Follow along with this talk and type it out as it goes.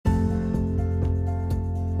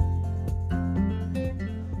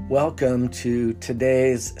Welcome to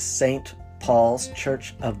today's St. Paul's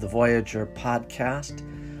Church of the Voyager podcast.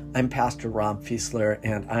 I'm Pastor Rob Fiesler,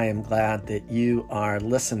 and I am glad that you are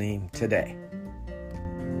listening today.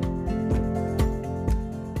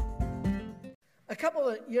 A couple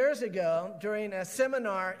of years ago, during a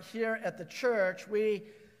seminar here at the church, we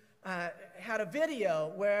had a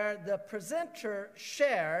video where the presenter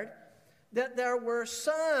shared that there were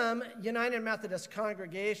some United Methodist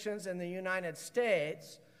congregations in the United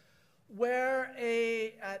States where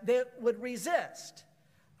they would resist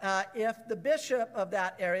if the bishop of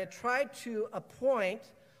that area tried to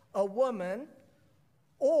appoint a woman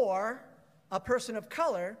or a person of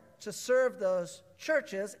color to serve those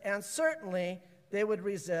churches, and certainly they would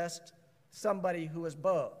resist somebody who was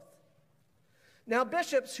both. Now,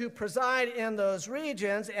 bishops who preside in those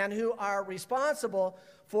regions and who are responsible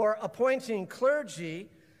for appointing clergy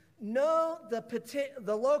know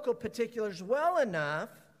the local particulars well enough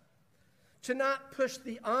to not push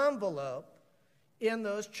the envelope in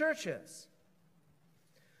those churches.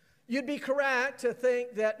 You'd be correct to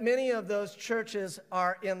think that many of those churches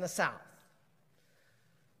are in the South.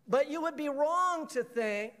 But you would be wrong to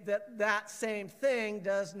think that that same thing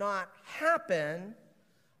does not happen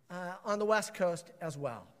on the West Coast as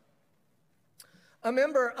well. A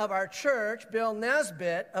member of our church, Bill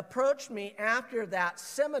Nesbitt, approached me after that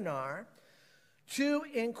seminar to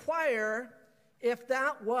inquire if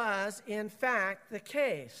that was in fact the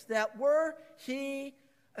case, that were he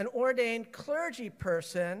an ordained clergy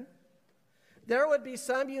person, there would be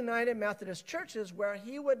some United Methodist churches where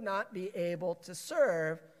he would not be able to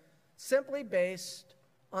serve simply based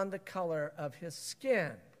on the color of his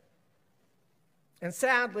skin. And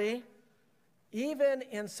sadly, even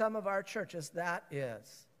in some of our churches, that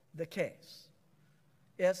is the case.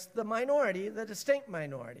 It's the minority, the distinct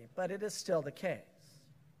minority, but it is still the case.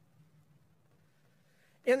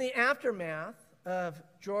 In the aftermath of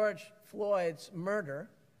George Floyd's murder,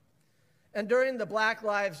 and during the Black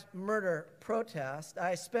Lives Matter protest,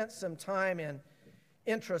 I spent some time in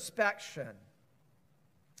introspection.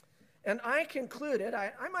 And I concluded,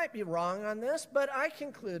 I might be wrong on this, but I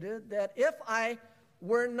concluded that if I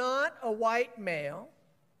were not a white male,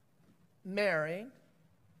 married,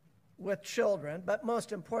 with children, but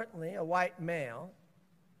most importantly, a white male,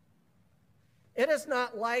 it is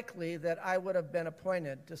not likely that I would have been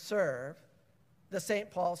appointed to serve the St.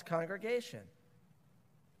 Paul's congregation.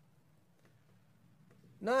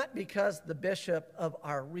 Not because the bishop of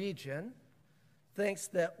our region thinks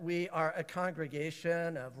that we are a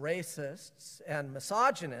congregation of racists and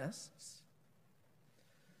misogynists,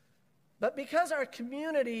 but because our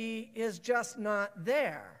community is just not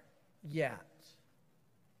there yet.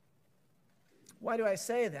 Why do I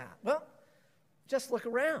say that? Well, just look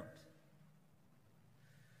around.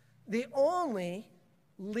 The only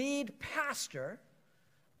lead pastor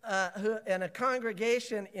in a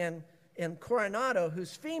congregation in Coronado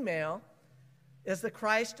who's female is the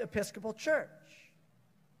Christ Episcopal Church.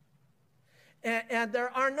 And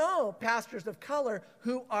there are no pastors of color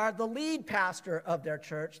who are the lead pastor of their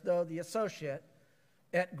church, though the associate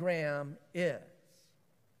at Graham is.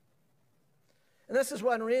 And this is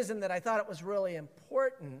one reason that I thought it was really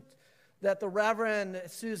important that the Reverend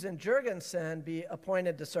Susan Jurgensen be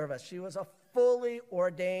appointed to serve us. She was a fully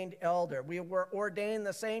ordained elder. We were ordained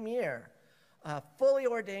the same year, a fully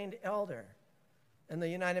ordained elder in the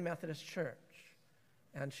United Methodist Church.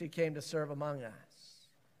 And she came to serve among us.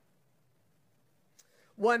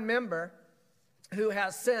 One member who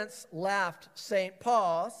has since left St.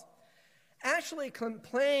 Paul's actually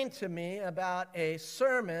complained to me about a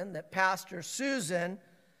sermon that Pastor Susan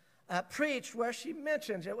preached where she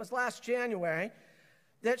mentioned, it was last January,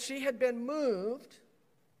 that she had been moved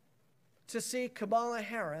to see Kamala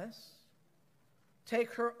Harris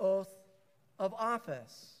take her oath of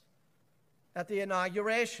office at the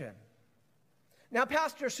inauguration. Now,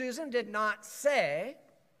 Pastor Susan did not say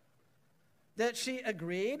that she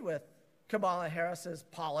agreed with Kamala Harris's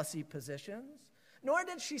policy positions, nor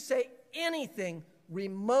did she say anything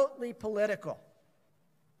remotely political.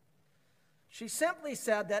 She simply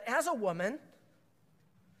said that as a woman,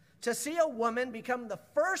 to see a woman become the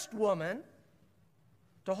first woman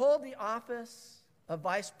to hold the office of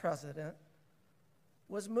vice president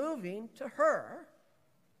was moving to her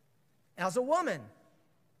as a woman.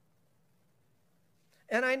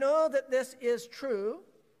 And I know that this is true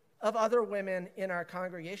of other women in our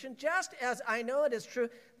congregation, just as I know it is true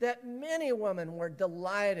that many women were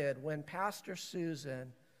delighted when Pastor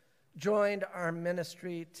Susan joined our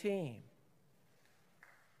ministry team.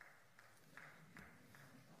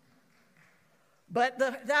 But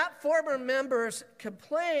that former member's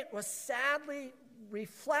complaint was sadly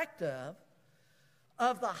reflective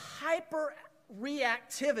of the hyper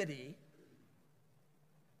reactivity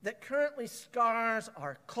that currently scars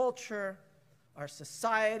our culture, our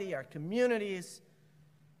society, our communities,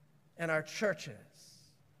 and our churches.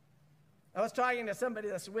 I was talking to somebody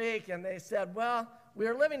this week, and they said, well,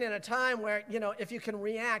 we're living in a time where, if you can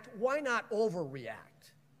react, why not overreact?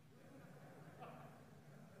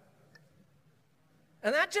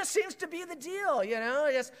 And that just seems to be the deal,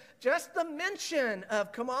 just the mention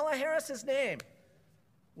of Kamala Harris's name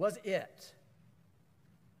was it.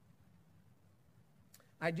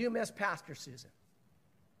 I do miss Pastor Susan.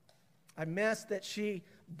 I miss that she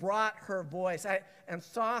brought her voice and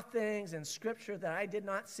saw things in Scripture that I did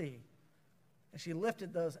not see. And she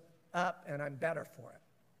lifted those up, and I'm better for it.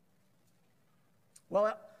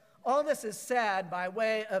 Well, all this is said by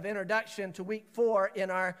way of introduction to week 4 in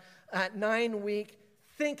our 9-week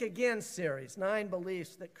Think Again series, 9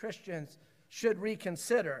 beliefs that Christians should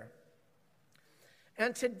reconsider.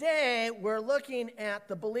 And today we're looking at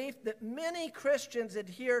the belief that many Christians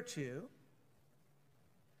adhere to,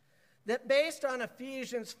 that based on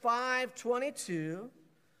Ephesians 5:22,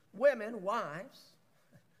 women, wives,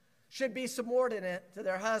 should be subordinate to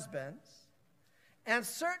their husbands, and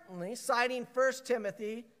certainly citing 1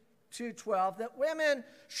 Timothy 2:12, that women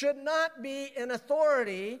should not be in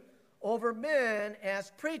authority over men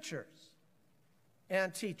as preachers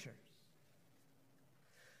and teachers.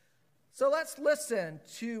 So let's listen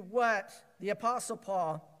to what the Apostle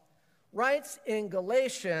Paul writes in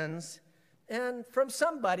Galatians, and from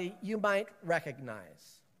somebody you might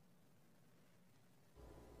recognize.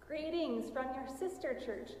 Greetings from your sister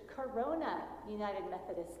church, Corona United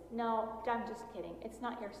Methodist. No, I'm just kidding. It's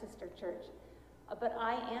not your sister church. But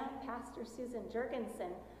I am Pastor Susan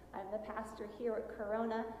Jurgensen. I'm the pastor here at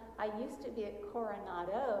Corona. I used to be at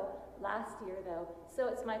Coronado last year, though, so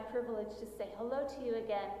it's my privilege to say hello to you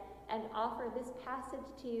again and offer this passage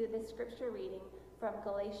to you, this scripture reading from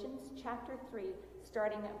Galatians chapter 3,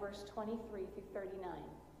 starting at verse 23 through 39.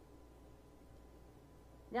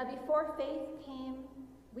 Now before faith came,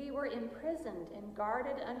 we were imprisoned and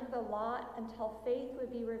guarded under the law until faith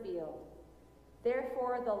would be revealed.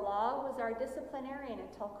 Therefore, the law was our disciplinarian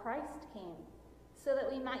until Christ came, so that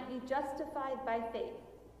we might be justified by faith.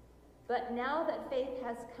 But now that faith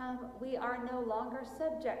has come, we are no longer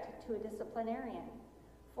subject to a disciplinarian.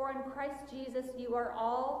 For in Christ Jesus you are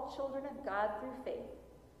all children of God through faith.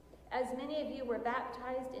 As many of you were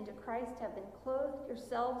baptized into Christ have been clothed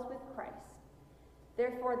yourselves with Christ.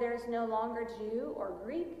 Therefore there is no longer Jew or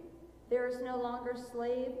Greek, there is no longer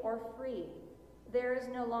slave or free, there is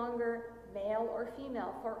no longer male or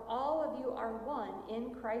female, for all of you are one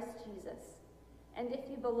in Christ Jesus. And if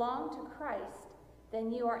you belong to Christ,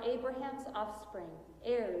 then you are Abraham's offspring,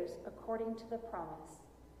 heirs according to the promise.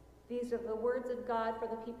 These are the words of God for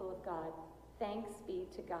the people of God. Thanks be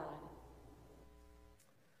to God.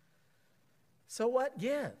 So what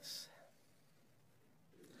gives?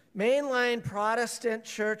 Mainline Protestant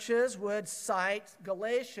churches would cite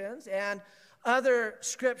Galatians and other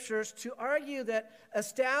scriptures to argue that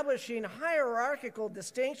establishing hierarchical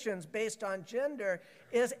distinctions based on gender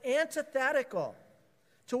is antithetical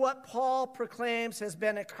to what Paul proclaims has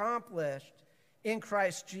been accomplished in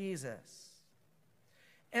Christ Jesus.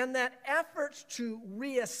 And that efforts to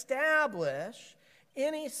reestablish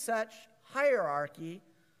any such hierarchy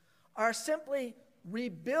are simply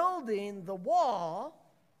rebuilding the wall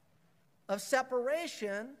of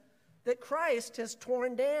separation that Christ has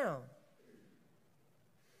torn down.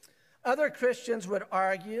 Other Christians would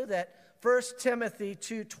argue that 1 Timothy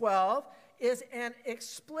 2:12 is an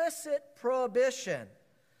explicit prohibition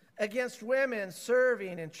against women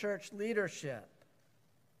serving in church leadership.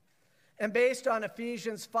 And based on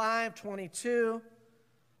Ephesians 5:22,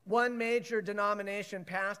 one major denomination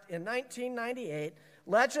passed in 1998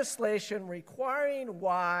 legislation requiring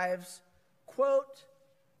wives, quote,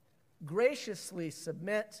 graciously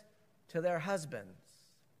submit to their husbands.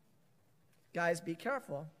 Guys, be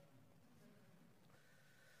careful.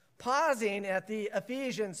 Pausing at the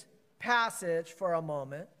Ephesians passage for a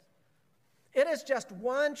moment, it is just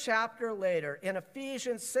one chapter later in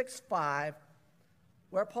Ephesians 6:5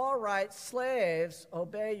 where Paul writes, slaves,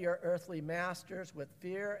 obey your earthly masters with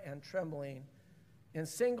fear and trembling in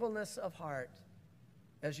singleness of heart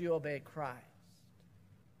as you obey Christ.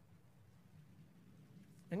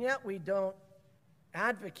 And yet we don't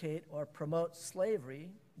advocate or promote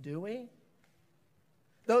slavery, do we?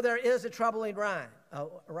 Though there is a troubling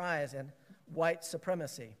rise in white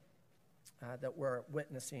supremacy that we're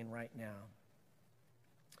witnessing right now.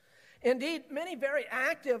 Indeed, many very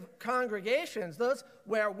active congregations, those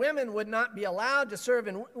where women would not be allowed to serve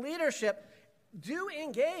in leadership, do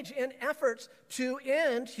engage in efforts to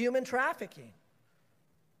end human trafficking.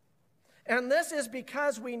 And this is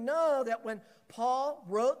because we know that when Paul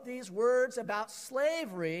wrote these words about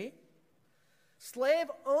slavery, slave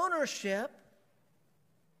ownership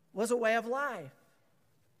was a way of life.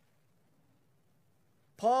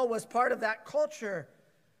 Paul was part of that culture,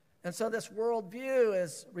 and so this worldview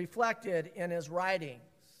is reflected in his writings.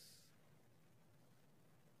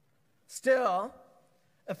 Still,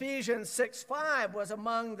 Ephesians 6:5 was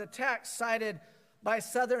among the texts cited by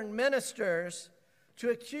Southern ministers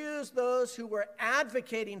to accuse those who were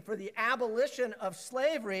advocating for the abolition of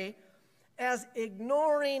slavery as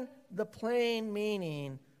ignoring the plain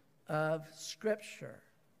meaning of Scripture.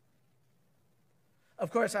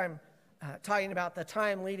 Of course, I'm talking about the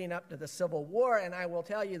time leading up to the Civil War, and I will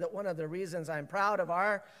tell you that one of the reasons I'm proud of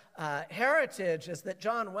our heritage is that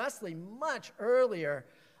John Wesley, much earlier,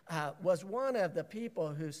 was one of the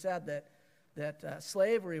people who said that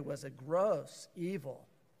slavery was a gross evil.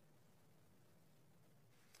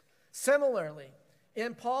 Similarly,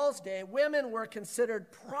 in Paul's day, women were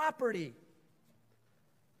considered property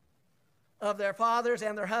of their fathers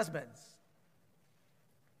and their husbands.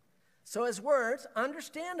 So his words,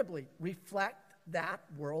 understandably, reflect that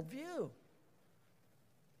worldview.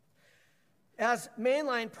 As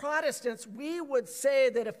mainline Protestants, we would say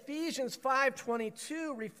that Ephesians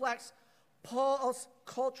 5:22 reflects Paul's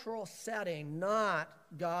cultural setting, not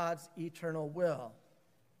God's eternal will.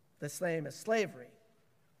 The same as slavery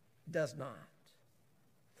does not.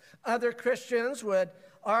 Other Christians would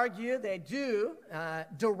argue, they do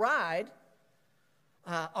deride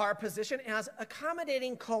our position as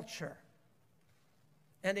accommodating culture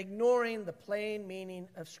and ignoring the plain meaning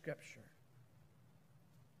of Scripture.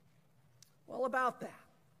 Well, about that,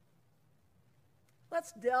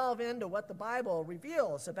 let's delve into what the Bible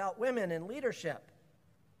reveals about women in leadership.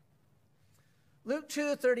 Luke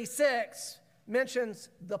 2:36 mentions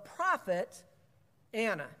the prophet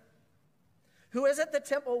Anna, who is at the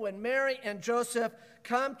temple when Mary and Joseph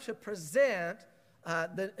come to present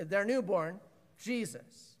their newborn,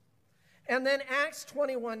 Jesus. And then Acts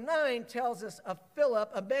 21:9 tells us of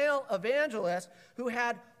Philip, a male evangelist, who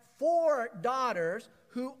had 4 daughters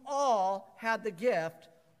who all had the gift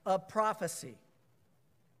of prophecy.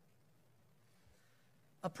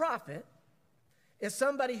 A prophet is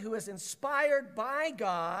somebody who is inspired by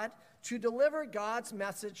God to deliver God's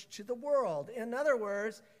message to the world. In other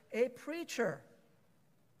words, a preacher.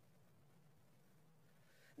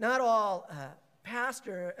 Not all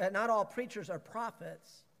preachers are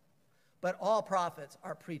prophets, but all prophets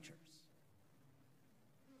are preachers.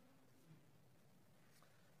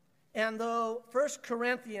 And though 1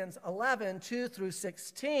 Corinthians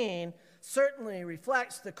 11:2-16 certainly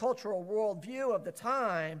reflects the cultural worldview of the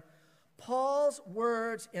time, Paul's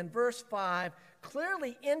words in verse 5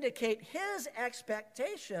 clearly indicate his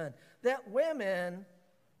expectation that women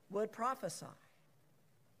would prophesy.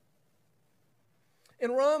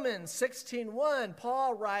 In Romans 16:1,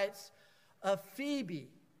 Paul writes of Phoebe,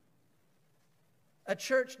 a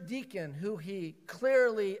church deacon who he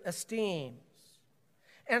clearly esteems.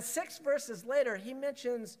 And 6 verses later, he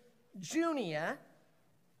mentions Junia,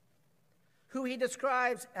 who he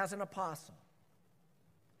describes as an apostle.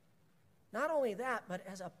 Not only that, but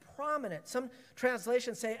as a prominent, some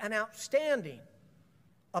translations say an outstanding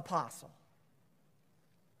apostle.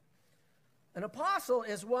 An apostle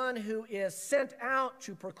is one who is sent out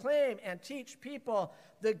to proclaim and teach people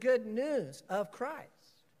the good news of Christ.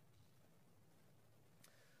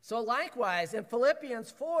 So likewise, in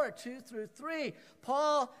Philippians 4:2-3,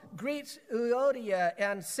 Paul greets Euodia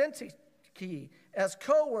and Syntyche as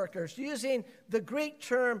co-workers using the Greek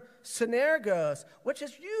term synergos, which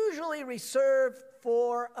is usually reserved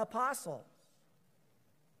for apostles.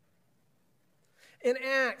 In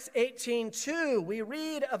Acts 18:2, we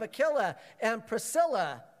read of Aquila and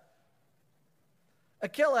Priscilla.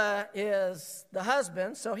 Aquila is the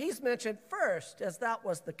husband, so he's mentioned first, as that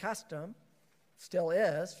was the custom. Still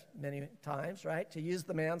is, many times, right, to use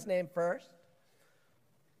the man's name first.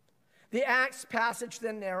 The Acts passage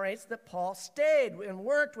then narrates that Paul stayed and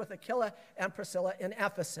worked with Aquila and Priscilla in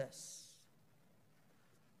Ephesus.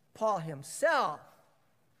 Paul himself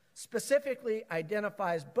specifically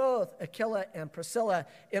identifies both Aquila and Priscilla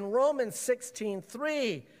in Romans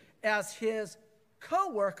 16:3 as his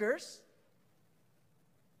co-workers,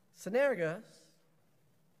 synergos,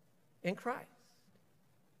 in Christ.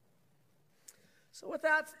 So with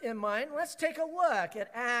that in mind, let's take a look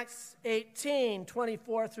at Acts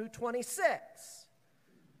 18:24-26,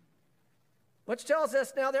 which tells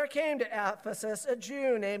us, now there came to Ephesus a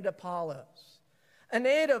Jew named Apollos, a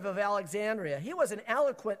native of Alexandria. He was an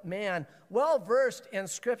eloquent man, well-versed in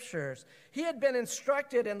scriptures. He had been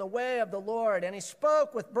instructed in the way of the Lord, and he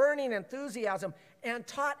spoke with burning enthusiasm and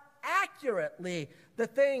taught accurately the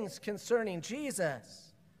things concerning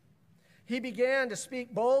Jesus. He began to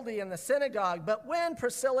speak boldly in the synagogue, but when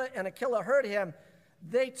Priscilla and Aquila heard him,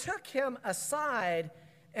 they took him aside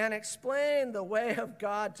and explained the way of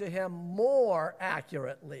God to him more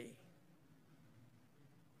accurately.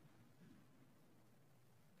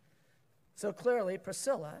 So clearly,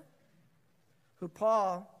 Priscilla, who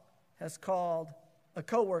Paul has called a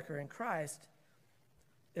co-worker in Christ,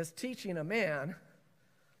 is teaching a man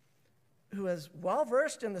who is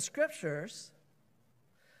well-versed in the scriptures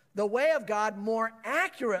the way of God more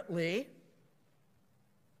accurately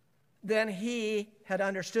than he had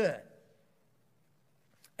understood.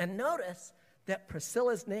 And notice that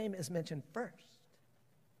Priscilla's name is mentioned first,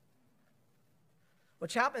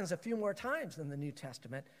 which happens a few more times in the New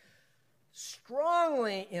Testament,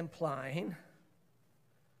 strongly implying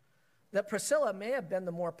that Priscilla may have been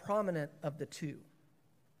the more prominent of the two.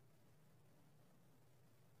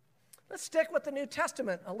 Let's stick with the New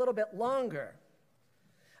Testament a little bit longer.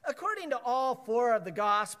 According to all four of the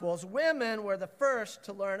Gospels, women were the first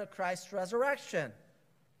to learn of Christ's resurrection,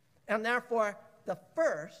 and therefore the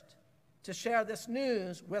first to share this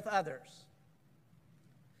news with others.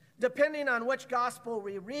 Depending on which gospel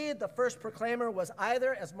we read, the first proclaimer was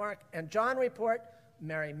either, as Mark and John report,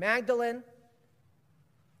 Mary Magdalene,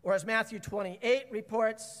 or as Matthew 28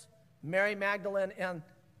 reports, Mary Magdalene and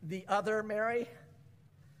the other Mary,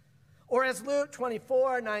 or as Luke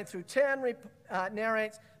 24, 9 through 10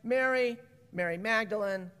 narrates, Mary, Mary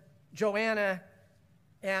Magdalene, Joanna,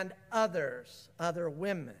 and others, other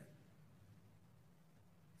women.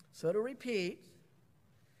 So to repeat,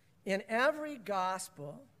 in every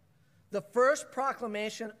gospel, the first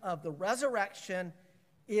proclamation of the resurrection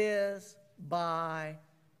is by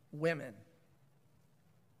women.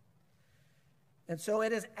 And so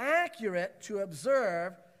it is accurate to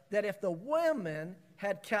observe that if the women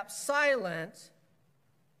had kept silent,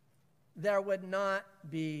 there would not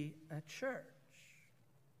be a church.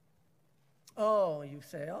 Oh, you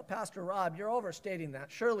say, oh, Pastor Rob, you're overstating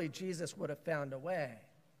that. Surely Jesus would have found a way.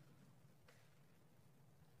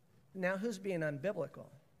 Now, who's being unbiblical?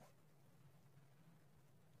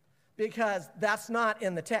 Because that's not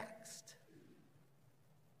in the text.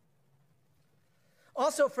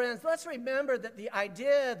 Also, friends, let's remember that the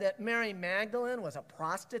idea that Mary Magdalene was a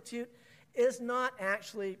prostitute is not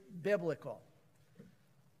actually biblical.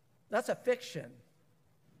 That's a fiction.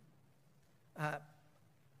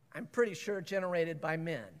 I'm pretty sure generated by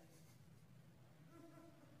men.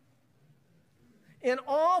 In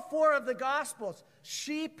all four of the Gospels,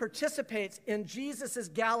 she participates in Jesus'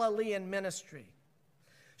 Galilean ministry.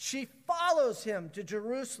 She follows him to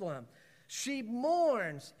Jerusalem. She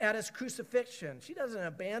mourns at his crucifixion. She doesn't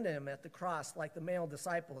abandon him at the cross like the male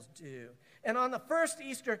disciples do. And on the first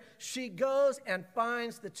Easter, she goes and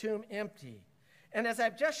finds the tomb empty. And as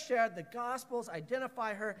I've just shared, the Gospels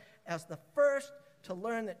identify her as the first to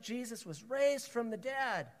learn that Jesus was raised from the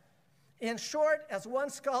dead. In short, as one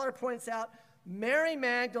scholar points out, Mary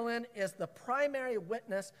Magdalene is the primary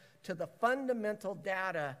witness to the fundamental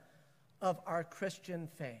data of our Christian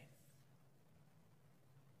faith.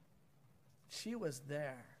 She was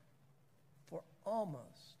there for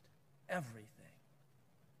almost everything.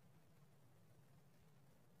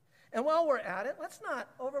 And while we're at it, let's not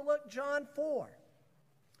overlook John 4.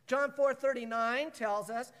 John 4:39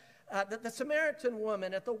 tells us that the Samaritan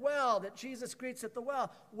woman at the well that Jesus greets at the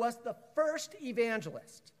well was the first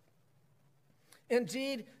evangelist.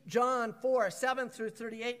 Indeed, John 4:7 through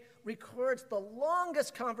 38 records the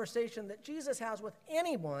longest conversation that Jesus has with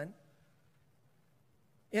anyone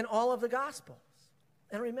in all of the Gospels.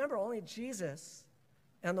 And remember, only Jesus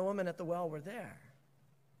and the woman at the well were there.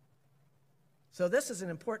 So this is an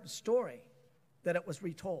important story that it was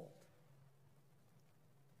retold.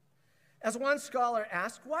 As one scholar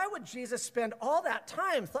asked, why would Jesus spend all that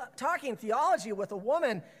time talking theology with a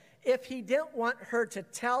woman if he didn't want her to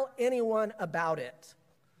tell anyone about it?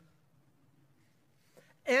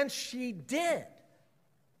 And she did.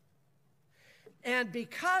 And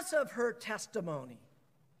because of her testimony,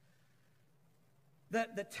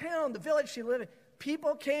 the town, the village she lived in,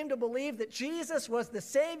 people came to believe that Jesus was the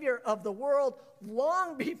Savior of the world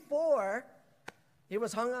long before he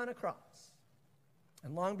was hung on a cross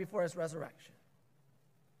and long before his resurrection.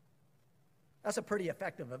 That's a pretty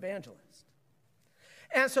effective evangelist.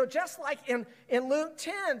 And so just like in Luke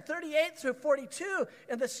 10, 38 through 42,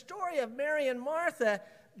 in the story of Mary and Martha,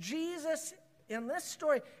 Jesus in this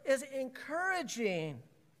story is encouraging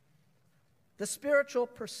the spiritual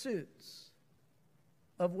pursuits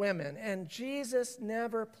of women, and Jesus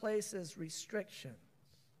never places restrictions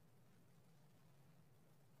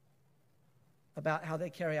about how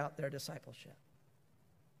they carry out their discipleship.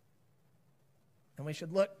 And we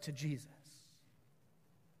should look to Jesus.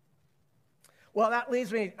 Well, that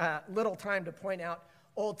leaves me little time to point out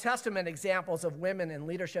Old Testament examples of women in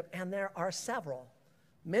leadership, and there are several,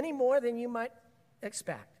 many more than you might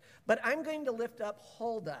expect. But I'm going to lift up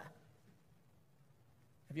Huldah.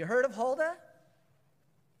 Have you heard of Huldah?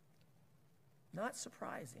 Not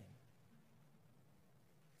surprising.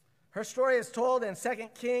 Her story is told in 2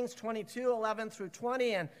 Kings 22, 11 through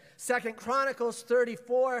 20, and 2 Chronicles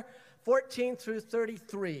 34, 14 through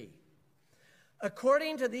 33.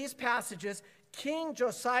 According to these passages, King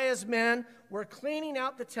Josiah's men were cleaning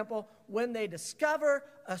out the temple when they discover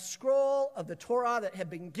a scroll of the Torah that had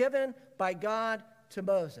been given by God to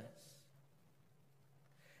Moses.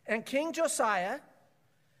 And King Josiah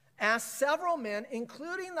asked several men,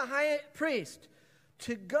 including the high priest,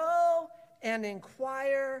 to go and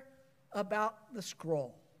inquire about the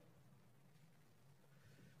scroll.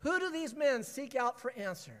 Who do these men seek out for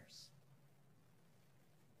answers?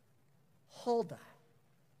 Huldah.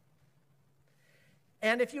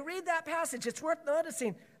 And if you read that passage, it's worth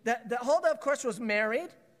noticing that Huldah, of course, was married,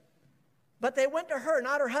 but they went to her,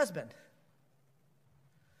 not her husband,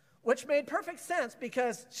 which made perfect sense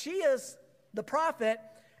because she is the prophet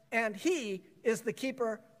and he is the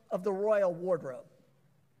keeper of the royal wardrobe.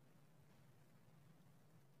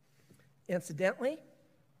 Incidentally,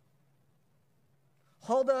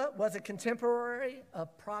 Huldah was a contemporary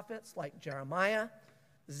of prophets like Jeremiah,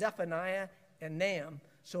 Zephaniah, and Nahum,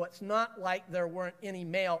 so it's not like there weren't any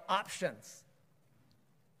male options.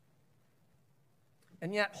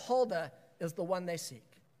 And yet Huldah is the one they seek.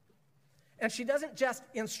 And she doesn't just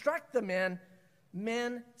instruct the men,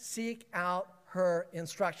 men seek out her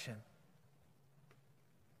instruction.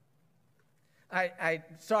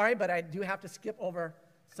 Sorry, but I do have to skip over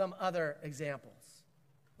some other examples,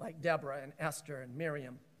 like Deborah and Esther and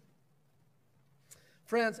Miriam.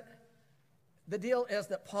 Friends, the deal is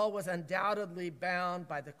that Paul was undoubtedly bound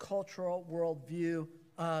by the cultural worldview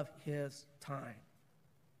of his time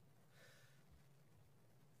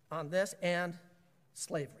on this and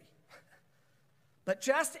slavery. But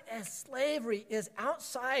just as slavery is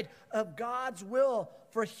outside of God's will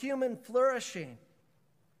for human flourishing,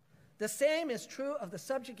 the same is true of the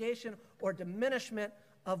subjugation or diminishment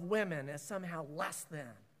of women as somehow less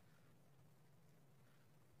than.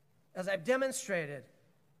 As I've demonstrated,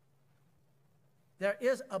 there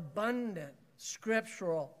is abundant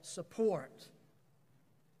scriptural support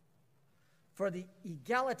for the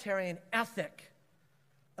egalitarian ethic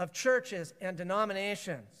of churches and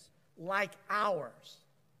denominations like ours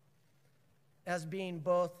as being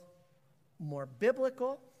both more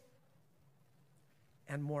biblical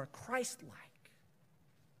and more Christ-like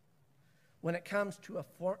when it comes to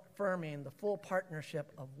affirming the full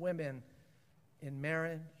partnership of women in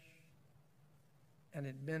marriage and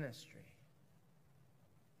in ministry.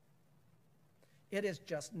 It is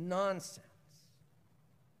just nonsense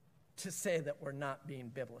to say that we're not being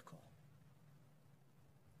biblical.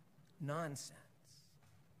 Nonsense.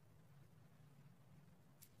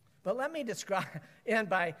 But let me end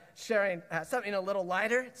by sharing something a little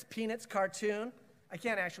lighter. It's Peanuts cartoon. I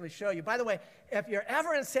can't actually show you. By the way, if you're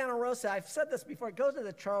ever in Santa Rosa, I've said this before, go to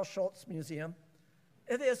the Charles Schulz Museum.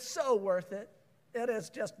 It is so worth it. It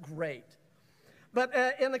is just great. But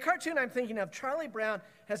in the cartoon I'm thinking of, Charlie Brown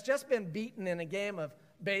has just been beaten in a game of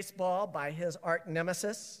baseball by his arch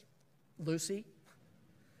nemesis, Lucy.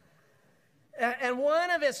 And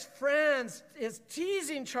one of his friends is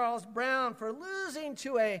teasing Charles Brown for losing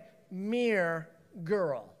to a mere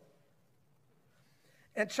girl.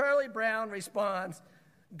 And Charlie Brown responds,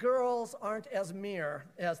 "Girls aren't as mere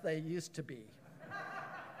as they used to be."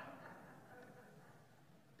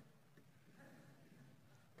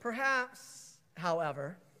 Perhaps,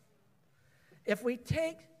 however, if we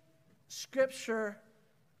take Scripture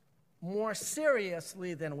more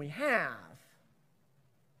seriously than we have,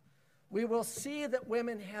 we will see that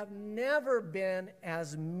women have never been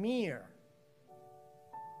as mere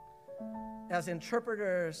as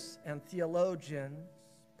interpreters and theologians,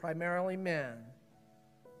 primarily men,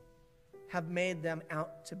 have made them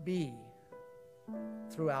out to be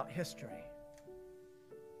throughout history.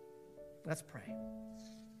 Let's pray.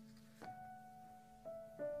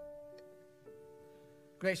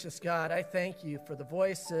 Gracious God, I thank you for the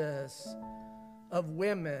voices of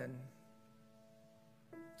women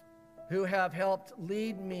who have helped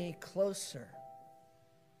lead me closer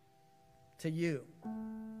to you.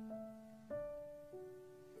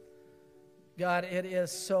 God, it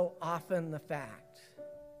is so often the fact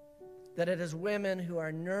that it is women who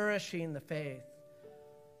are nourishing the faith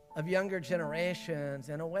of younger generations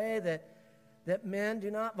in a way that men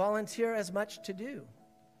do not volunteer as much to do.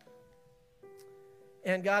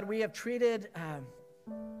 And God, we have treated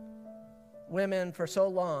women for so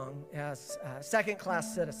long as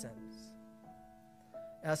second-class citizens,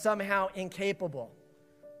 as somehow incapable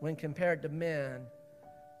when compared to men,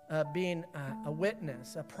 being a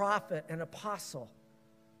witness, a prophet, an apostle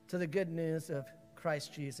to the good news of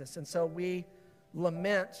Christ Jesus. And so we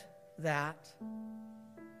lament that.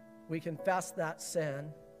 We confess that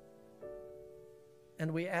sin.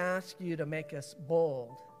 And we ask you to make us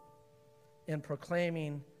bold in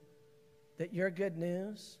proclaiming that your good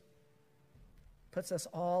news puts us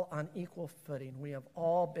all on equal footing. We have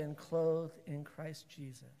all been clothed in Christ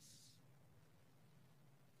Jesus.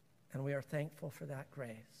 And we are thankful for that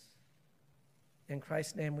grace. In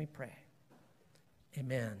Christ's name we pray.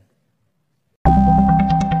 Amen.